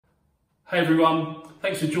Hey everyone,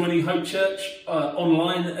 thanks for joining Hope Church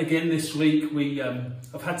online again this week. We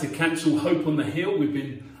have had to cancel Hope on the Hill. We've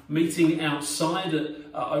been meeting outside at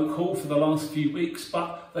Oak Hall for the last few weeks,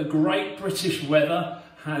 but the great British weather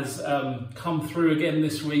has come through again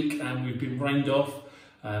this week and we've been rained off,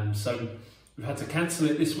 so we've had to cancel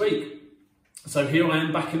it this week. So here I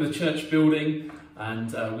am back in the church building,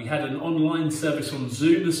 and we had an online service on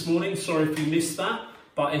Zoom this morning. Sorry if you missed that,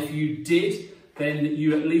 but if you did, then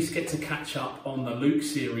you at least get to catch up on the Luke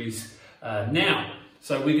series now.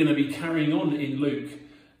 So we're going to be carrying on in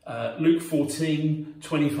Luke 14,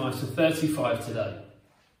 25 to 35 today.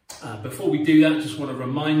 Before we do that, I just want to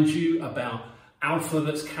remind you about Alpha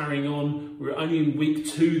that's carrying on. We're only in week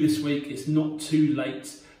 2 this week. It's not too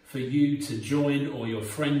late for you to join or your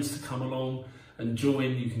friends to come along and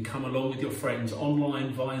join. You can come along with your friends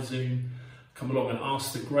online via Zoom. Come along and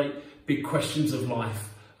ask the great big questions of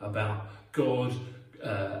life about God,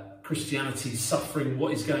 Christianity, suffering,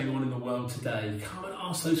 what is going on in the world today. Come and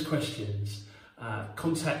ask those questions.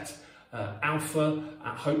 Contact Alpha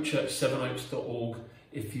at hopechurch7oaks.org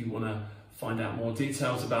if you want to find out more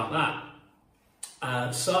details about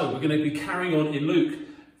that. So we're going to be carrying on in Luke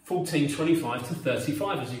 14, 25 to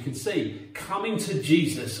 35, as you can see, coming to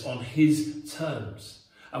Jesus on his terms.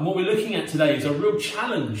 And what we're looking at today is a real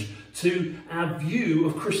challenge to our view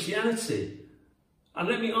of Christianity. And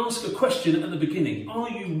let me ask a question at the beginning. Are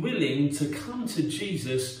you willing to come to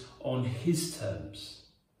Jesus on his terms?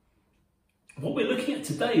 What we're looking at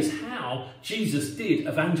today is how Jesus did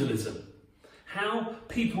evangelism, how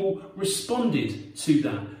people responded to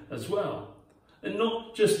that as well. And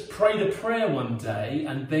not just prayed a prayer one day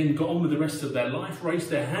and then got on with the rest of their life, raised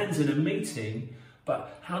their hands in a meeting,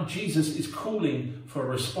 but how Jesus is calling for a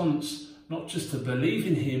response, not just to believe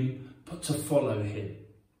in him, but to follow him.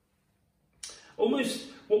 Almost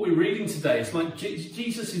what we're reading today is like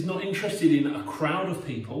Jesus is not interested in a crowd of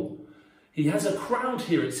people. He has a crowd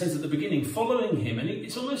here, it says at the beginning, following him. And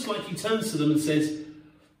it's almost like he turns to them and says,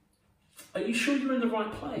 are you sure you're in the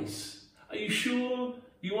right place? Are you sure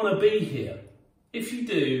you want to be here? If you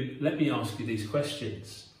do, let me ask you these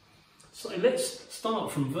questions. So let's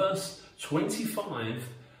start from verse 25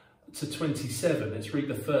 to 27. Let's read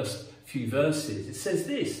the first few verses. It says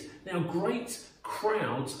this: Now great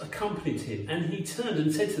crowds accompanied him, and he turned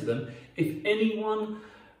and said to them, if anyone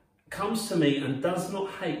comes to me and does not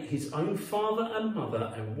hate his own father and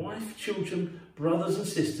mother and wife, children, brothers and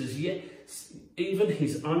sisters, yet even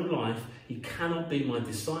his own life, he cannot be my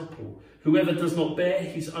disciple. Whoever does not bear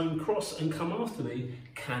his own cross and come after me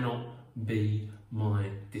cannot be my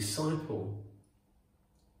disciple.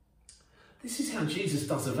 This is how Jesus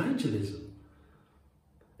does evangelism.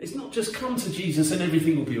 It's not just come to Jesus and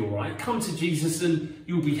everything will be all right. Come to Jesus and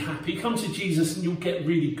you'll be happy. Come to Jesus and you'll get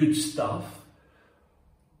really good stuff.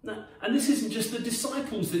 No, and this isn't just the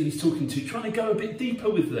disciples that he's talking to, trying to go a bit deeper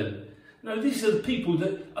with them. No, these are the people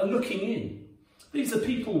that are looking in. These are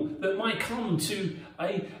people that might come to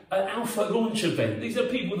an Alpha launch event. These are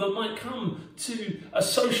people that might come to a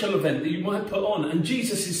social event that you might put on. And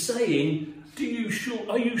Jesus is saying,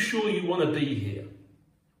 are you sure you want to be here?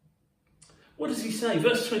 What does he say?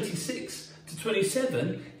 Verse 26 to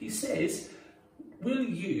 27, he says, will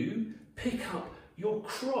you pick up your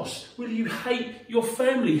cross? Will you hate your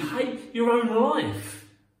family, hate your own life?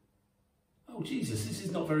 Oh, Jesus, this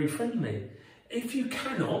is not very friendly. If you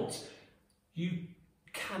cannot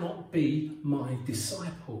be my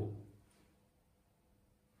disciple.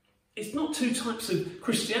 It's not two types of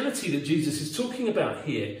Christianity that Jesus is talking about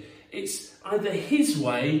here. It's either his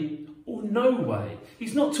way or no way.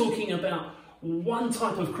 He's not talking about one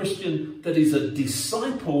type of Christian that is a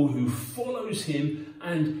disciple who follows him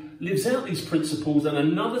and lives out these principles, and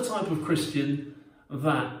another type of Christian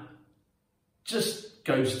that just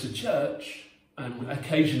goes to church and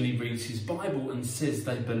occasionally reads his Bible and says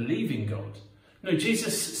they believe in God. No,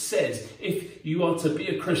 Jesus says if you are to be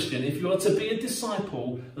a Christian, if you are to be a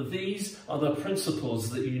disciple, these are the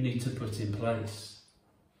principles that you need to put in place.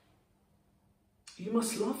 You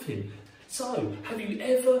must love him. So, have you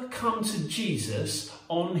ever come to Jesus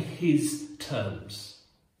on his terms?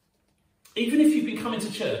 Even if you've been coming to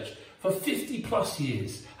church for 50 plus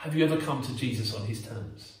years, have you ever come to Jesus on his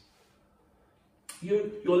terms? Your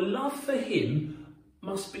love for him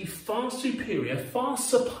must be far superior, far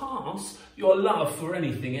surpass your love for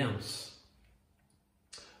anything else.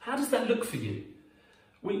 How does that look for you?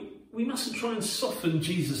 We mustn't try and soften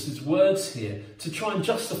Jesus' words here to try and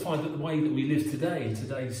justify the way that we live today in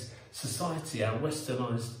today's society, our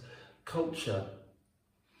westernised culture.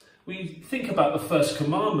 We think about the first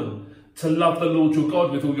commandment to love the Lord your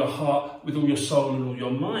God with all your heart, with all your soul and all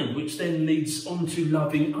your mind, which then leads on to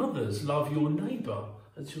loving others. Love your neighbour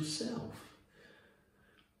as yourself.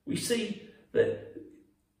 We see that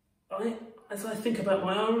as I think about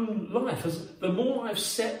my own life, the more I've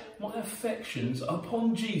set my affections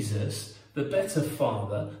upon Jesus, the better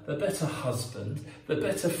father, the better husband, the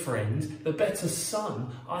better friend, the better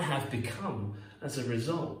son I have become as a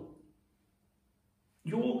result.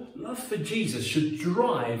 Your love for Jesus should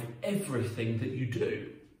drive everything that you do.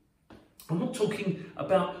 I'm not talking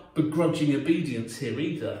about begrudging obedience here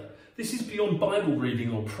either. This is beyond Bible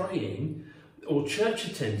reading or praying or church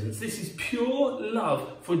attendance. This is pure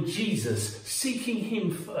love for Jesus, seeking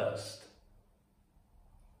him first.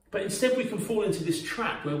 But instead we can fall into this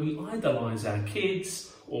trap where we idolise our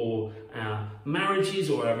kids or our marriages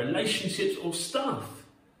or our relationships or stuff.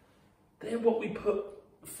 They're what we put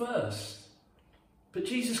first. But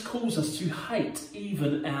Jesus calls us to hate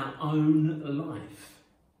even our own life.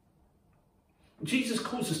 Jesus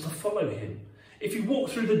calls us to follow him. If you walk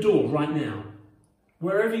through the door right now,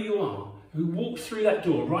 wherever you are, who walked through that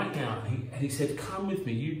door right now, and he said, come with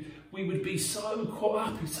me, we would be so caught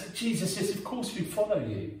up. He'd say, Jesus, yes, of course we follow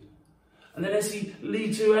you. And then as he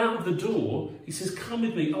leads you out of the door, he says, come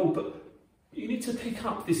with me. Oh, but you need to pick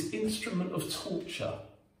up this instrument of torture,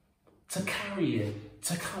 to carry it,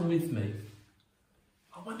 to come with me.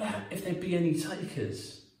 I wonder if there'd be any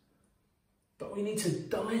takers. But we need to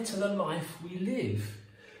die to the life we live.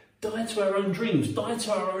 Die to our own dreams. Die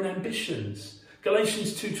to our own ambitions.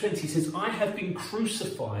 Galatians 2:20 says, I have been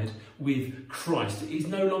crucified with Christ. It is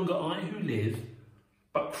no longer I who live,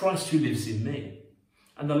 but Christ who lives in me.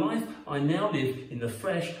 And the life I now live in the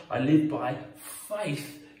flesh, I live by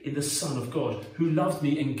faith in the Son of God, who loved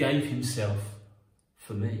me and gave himself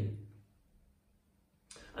for me.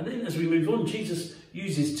 And then as we move on, Jesus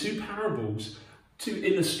uses two parables, two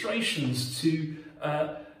illustrations to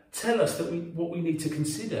tell us that what we need to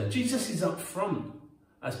consider. Jesus is up front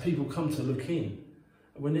as people come to look in,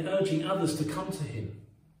 when they're urging others to come to him.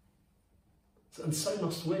 And so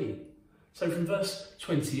must we. So from verse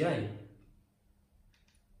 28, it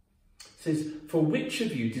says, for which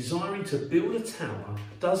of you, desiring to build a tower,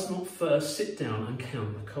 does not first sit down and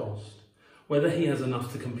count the cost, whether he has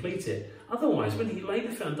enough to complete it? Otherwise, when he laid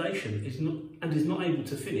the foundation is not able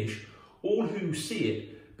to finish, all who see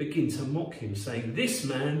it begin to mock him, saying, this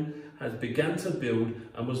man has begun to build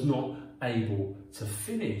and was not able to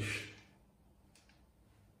finish.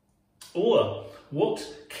 Or, what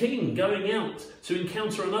king going out to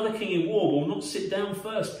encounter another king in war will not sit down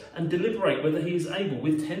first and deliberate whether he is able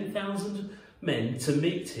with 10,000 men to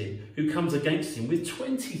meet him who comes against him with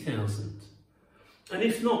 20,000? And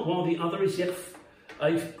if not, while the other is yet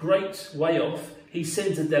a great way off, he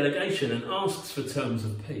sends a delegation and asks for terms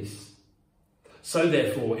of peace. So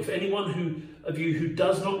therefore, if anyone of you who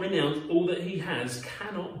does not renounce all that he has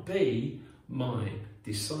cannot be my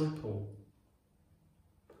disciple.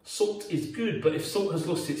 Salt is good, but if salt has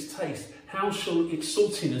lost its taste, how shall its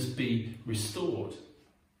saltiness be restored?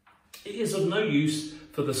 It is of no use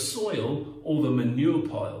for the soil or the manure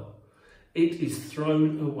pile. It is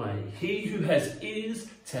thrown away. He who has ears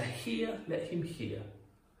to hear, let him hear.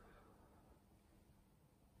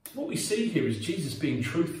 What we see here is Jesus being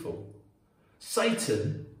truthful.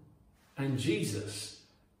 Satan and Jesus.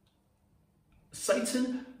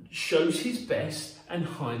 Satan shows his best and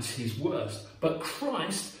hides his worst, but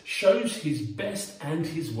Christ shows his best and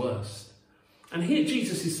his worst. And here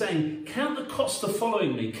Jesus is saying, count the cost of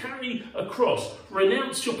following me, carry a cross,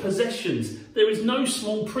 renounce your possessions. There is no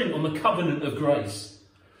small print on the covenant of grace.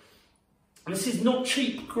 And this is not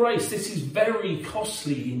cheap grace, this is very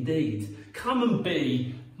costly indeed. Come and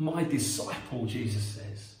be my disciple, Jesus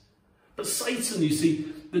says. But Satan, you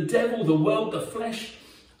see, the devil, the world, the flesh,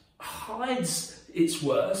 hides its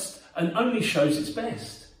worst and only shows its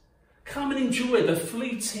best. Come and enjoy the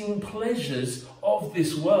fleeting pleasures of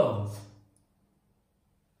this world.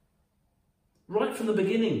 Right from the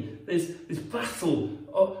beginning, there's this battle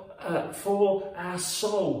for our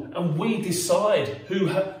soul, and we decide who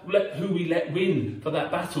we let win for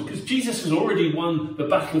that battle, because Jesus has already won the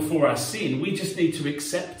battle for our sin. We just need to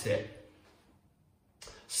accept it.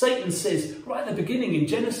 Satan says right at the beginning in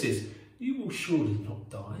Genesis, you will surely not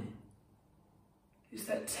die. Is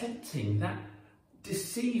that tempting, that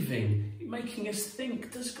deceiving, making us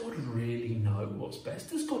think, does God really know what's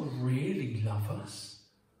best? Does God really love us?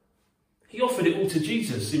 He offered it all to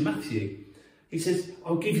Jesus in Matthew. He says,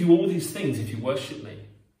 I'll give you all these things if you worship me.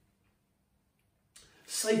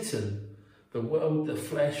 Satan, the world, the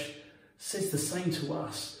flesh, says the same to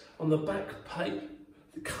us. On the back page,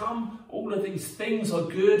 come, all of these things are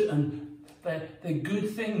good, and they're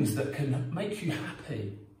good things that can make you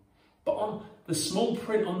happy. But on the small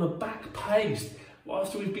print on the back page,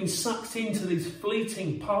 after we've been sucked into these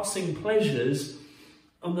fleeting, passing pleasures,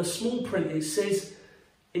 on the small print it says,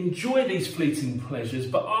 enjoy these fleeting pleasures,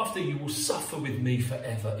 but after you will suffer with me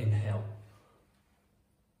forever in hell.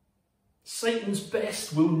 Satan's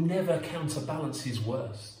best will never counterbalance his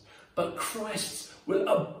worst, but Christ's will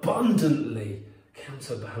abundantly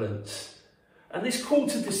counterbalance. And this call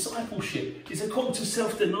to discipleship is a call to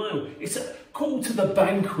self-denial. It's a call to the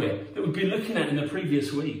banquet that we've been looking at in the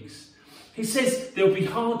previous weeks. He says there'll be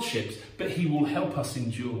hardships, but he will help us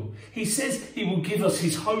endure. He says he will give us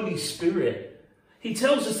his Holy Spirit. He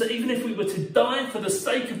tells us that even if we were to die for the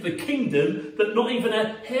sake of the kingdom, that not even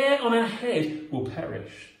a hair on our head will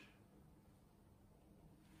perish.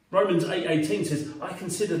 Romans 8:18 says, I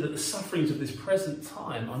consider that the sufferings of this present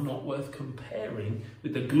time are not worth comparing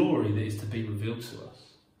with the glory that is to be revealed to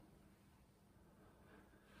us.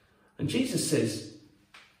 And Jesus says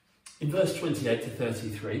in verse 28 to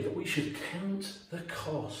 33 that we should count the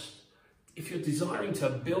cost. If you're desiring to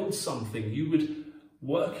build something, you would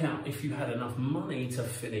work out if you had enough money to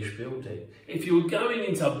finish building. If you were going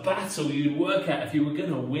into battle, you'd work out if you were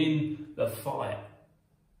going to win the fight.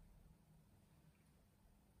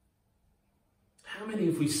 How many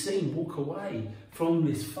have we seen walk away from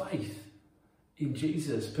this faith in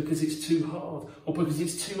Jesus because it's too hard, or because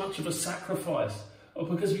it's too much of a sacrifice, or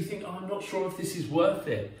because we think, I'm not sure if this is worth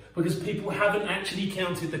it, because people haven't actually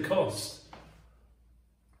counted the cost?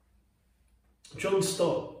 John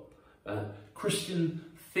Stott, Christian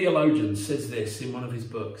theologian, says this in one of his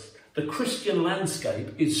books: the Christian landscape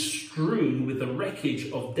is strewn with the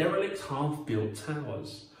wreckage of derelict half-built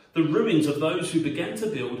towers, the ruins of those who began to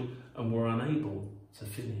build and were unable to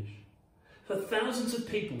finish. For thousands of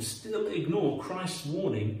people still ignore Christ's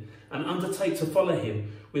warning and undertake to follow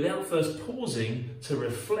him without first pausing to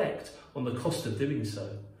reflect on the cost of doing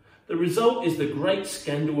so. The result is the great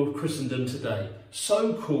scandal of Christendom today,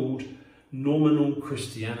 so-called nominal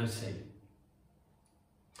Christianity.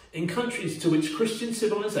 In countries to which Christian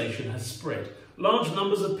civilization has spread, large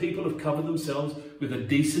numbers of people have covered themselves with a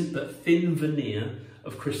decent but thin veneer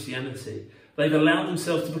of Christianity. They've allowed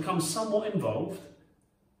themselves to become somewhat involved,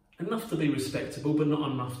 enough to be respectable, but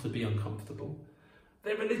not enough to be uncomfortable.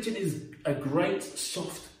 Their religion is a great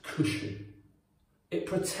soft cushion. It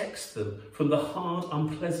protects them from the hard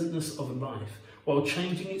unpleasantness of life, while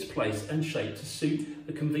changing its place and shape to suit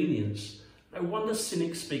the convenience. No wonder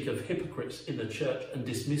cynics speak of hypocrites in the church and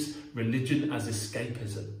dismiss religion as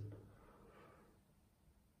escapism.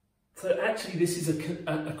 So actually this is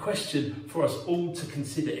a question for us all to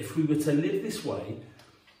consider. If we were to live this way,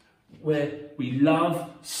 where we love,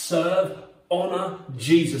 serve, honour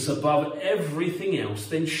Jesus above everything else,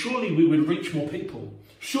 then surely we would reach more people.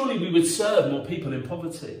 Surely we would serve more people in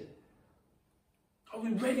poverty. Are we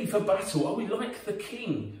ready for battle? Are we like the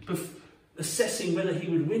king, assessing whether he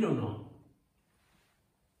would win or not?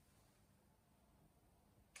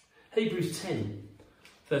 Hebrews 10,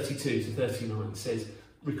 32 to 39 says,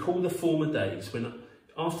 recall the former days when,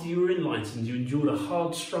 after you were enlightened, you endured a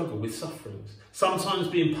hard struggle with sufferings, sometimes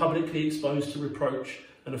being publicly exposed to reproach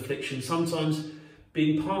and affliction, sometimes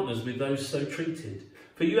being partners with those so treated.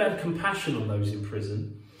 For you had compassion on those in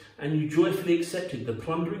prison, and you joyfully accepted the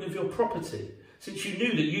plundering of your property, since you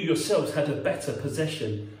knew that you yourselves had a better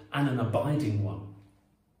possession and an abiding one.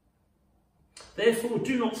 Therefore,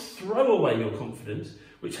 do not throw away your confidence,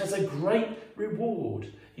 which has a great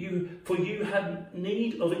reward. For you have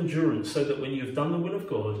need of endurance, so that when you have done the will of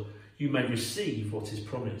God, you may receive what is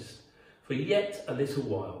promised. For yet a little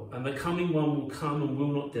while, and the coming one will come and will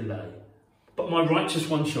not delay. But my righteous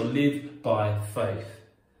one shall live by faith.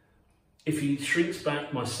 If he shrinks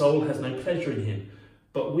back, my soul has no pleasure in him.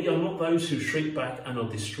 But we are not those who shrink back and are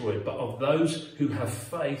destroyed, but of those who have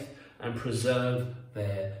faith and preserve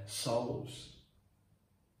their souls.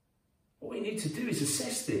 What we need to do is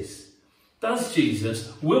assess this.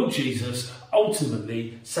 Will Jesus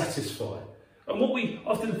ultimately satisfy? And what we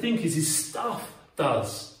often think is his stuff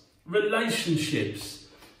does. Relationships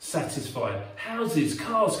satisfy. Houses,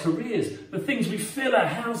 cars, careers, the things we fill our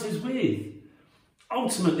houses with.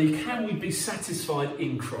 Ultimately, can we be satisfied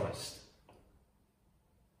in Christ?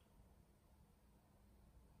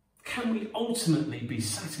 Can we ultimately be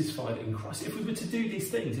satisfied in Christ? If we were to do these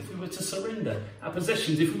things, if we were to surrender our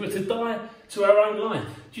possessions, if we were to die to our own life,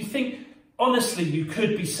 do you think, honestly, you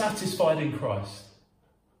could be satisfied in Christ?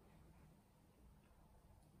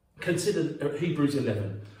 Consider Hebrews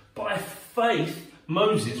 11. By faith,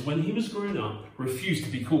 Moses, when he was grown up, refused to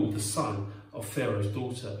be called the son of Pharaoh's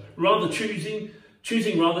daughter,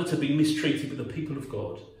 choosing rather to be mistreated with the people of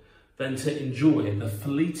God than to enjoy the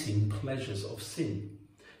fleeting pleasures of sin.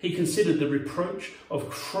 He considered the reproach of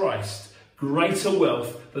Christ greater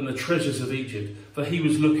wealth than the treasures of Egypt, for he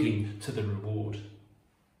was looking to the reward.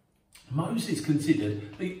 Moses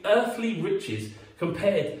considered the earthly riches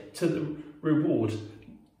compared to the reward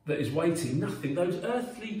that is waiting. Nothing. Those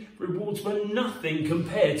earthly rewards were nothing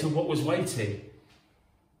compared to what was waiting.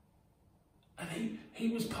 And he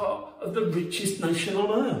was part of the richest nation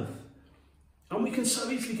on earth. And we can so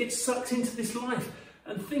easily get sucked into this life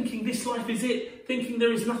and thinking this life is it, thinking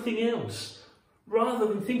there is nothing else, rather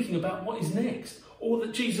than thinking about what is next, or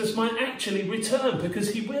that Jesus might actually return,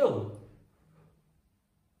 because he will.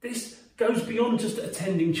 This goes beyond just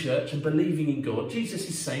attending church and believing in God. Jesus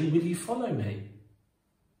is saying, will you follow me?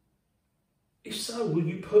 If so, will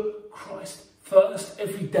you put Christ first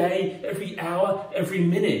every day, every hour, every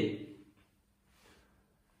minute?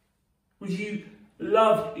 Will you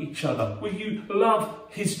love each other? Will you love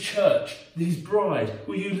his church, his bride?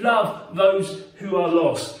 Will you love those who are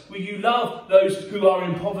lost? Will you love those who are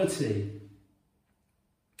in poverty?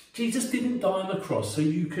 Jesus didn't die on the cross so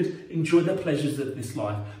you could enjoy the pleasures of this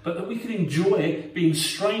life, but that we could enjoy being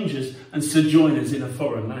strangers and sojourners in a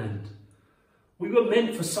foreign land. We were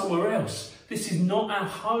meant for somewhere else. This is not our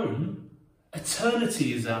home.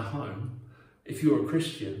 Eternity is our home, if you're a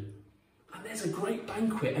Christian. And there's a great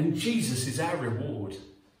banquet, and Jesus is our reward.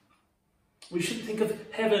 We shouldn't think of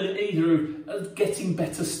heaven either as getting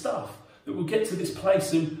better stuff, that we'll get to this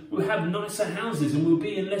place and we'll have nicer houses and we'll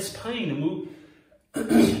be in less pain and we'll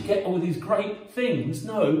get all these great things.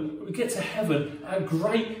 No, when we get to heaven, our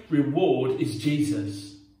great reward is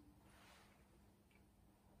Jesus.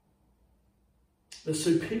 The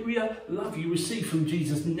superior love you receive from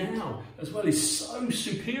Jesus now as well is so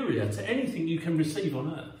superior to anything you can receive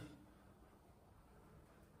on earth.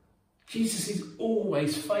 Jesus is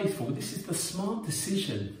always faithful. This is the smart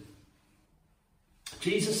decision.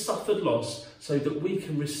 Jesus suffered loss so that we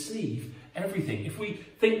can receive everything. If we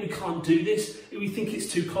think we can't do this, if we think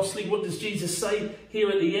it's too costly, what does Jesus say here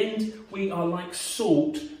at the end? We are like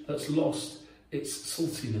salt that's lost its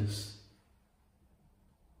saltiness.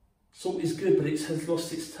 Salt is good, but it has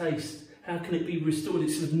lost its taste. How can it be restored?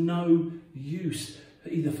 It's of no use,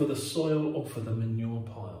 either for the soil or for the manure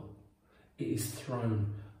pile. It is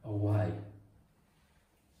thrown away.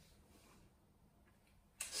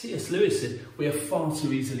 C.S. Lewis said, we are far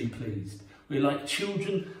too easily pleased. We're like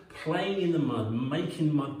children playing in the mud,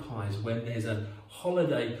 making mud pies when there's a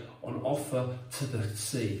holiday on offer to the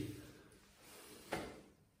sea.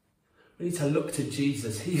 We need to look to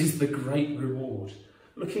Jesus. He is the great reward.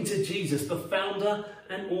 Looking to Jesus, the founder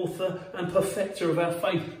and author and perfecter of our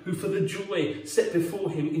faith, who for the joy set before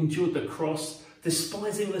him endured the cross,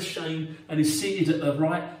 despising the shame, and is seated at the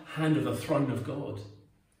right hand of the throne of God.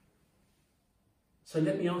 So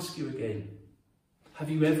let me ask you again, have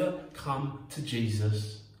you ever come to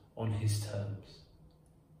Jesus on his terms?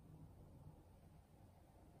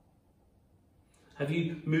 Have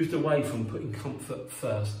you moved away from putting comfort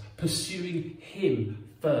first, pursuing him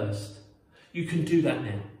first? You can do that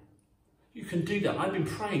now. You can do that. I've been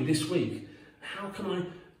praying this week. How can I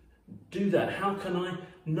do that? How can I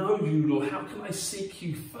know you, Lord? How can I seek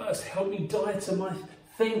you first? Help me die to my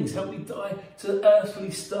things. Help me die to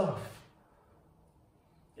earthly stuff.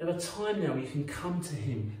 You have a time now you can come to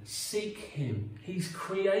him, seek him. He's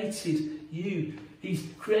created you. He's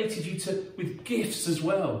created you with gifts as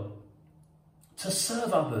well, to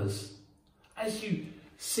serve others. As you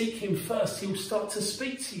seek him first, he'll start to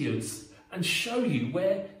speak to you and show you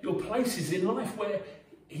where your place is in life, where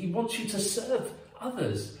he wants you to serve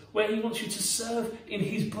others, where he wants you to serve in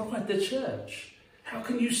his bride, the church. How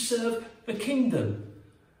can you serve the kingdom?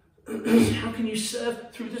 How can you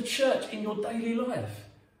serve through the church in your daily life?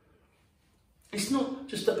 It's not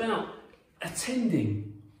just about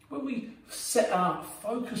attending. When we set our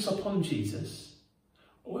focus upon Jesus,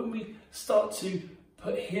 or when we start to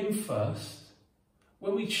put him first,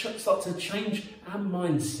 when we start to change our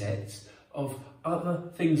mindsets of other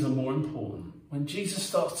things are more important, when Jesus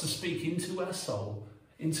starts to speak into our soul,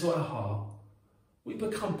 into our heart, we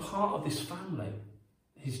become part of this family,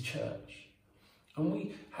 his church. And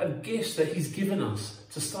we have gifts that he's given us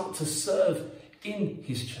to start to serve in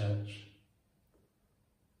his church.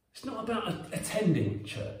 It's not about attending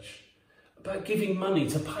church, about giving money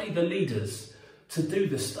to pay the leaders to do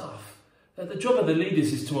the stuff. That the job of the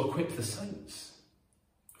leaders is to equip the saints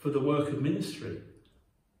for the work of ministry.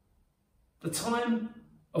 The time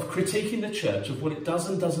of critiquing the church, of what it does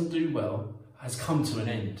and doesn't do well, has come to an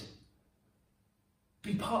end.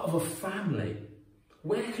 Be part of a family.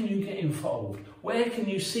 Where can you get involved? Where can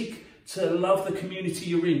you seek to love the community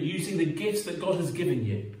you're in, using the gifts that God has given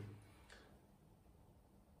you?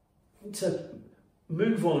 to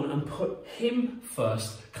move on and put him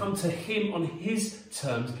first. Come to him on his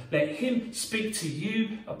terms. Let him speak to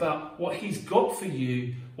you about what he's got for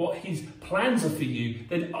you, what his plans are for you.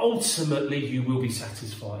 Then ultimately you will be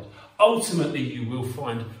satisfied. Ultimately you will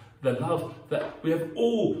find the love that we have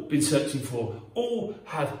all been searching for. All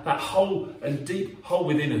have that whole and deep hole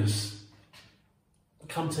within us.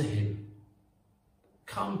 Come to him.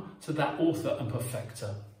 Come to that author and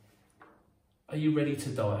perfecter. Are you ready to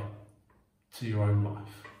die to your own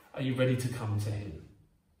life? Are you ready to come to him?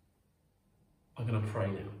 I'm going to pray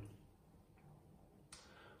now.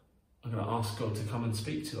 I'm going to ask God to come and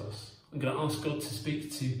speak to us. I'm going to ask God to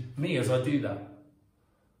speak to me as I do that.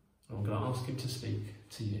 And I'm going to ask him to speak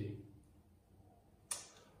to you.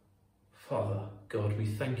 Father, God, we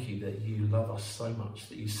thank you that you love us so much,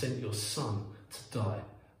 that you sent your Son to die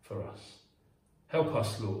for us. Help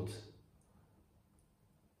us, Lord.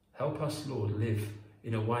 Help us, Lord, live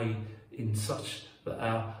in a way in such that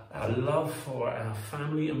our love for our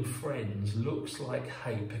family and friends looks like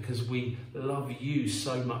hate, because we love you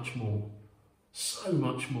so much more. So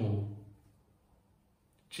much more.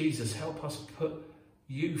 Jesus, help us put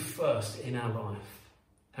you first in our life.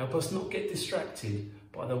 Help us not get distracted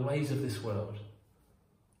by the ways of this world.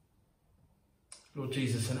 Lord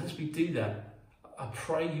Jesus, and as we do that, I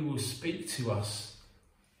pray you will speak to us.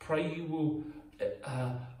 Pray you will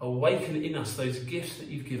awaken in us those gifts that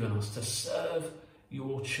you've given us to serve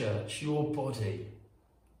your church, your body.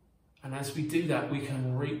 And as we do that, we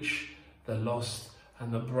can reach the lost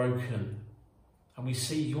and the broken. And we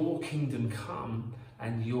see your kingdom come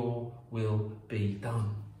and your will be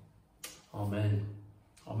done. Amen.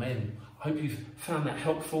 Amen. I hope you've found that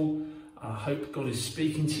helpful. I hope God is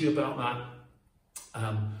speaking to you about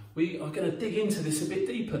that. We are going to dig into this a bit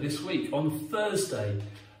deeper this week. On Thursday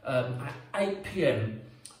at 8 p.m.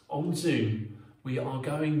 on Zoom, we are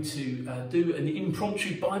going to do an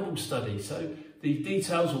impromptu Bible study. So the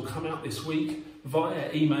details will come out this week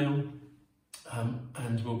via email,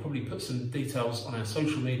 and we'll probably put some details on our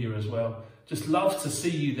social media as well. Just love to see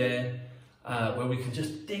you there, where we can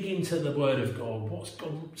just dig into the Word of God. What's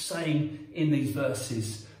God saying in these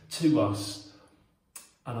verses to us?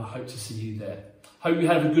 And I hope to see you there. Hope you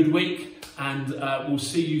have a good week, and we'll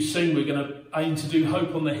see you soon. We're going to aim to do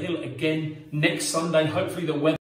Hope on the Hill again next Sunday. Hopefully the weather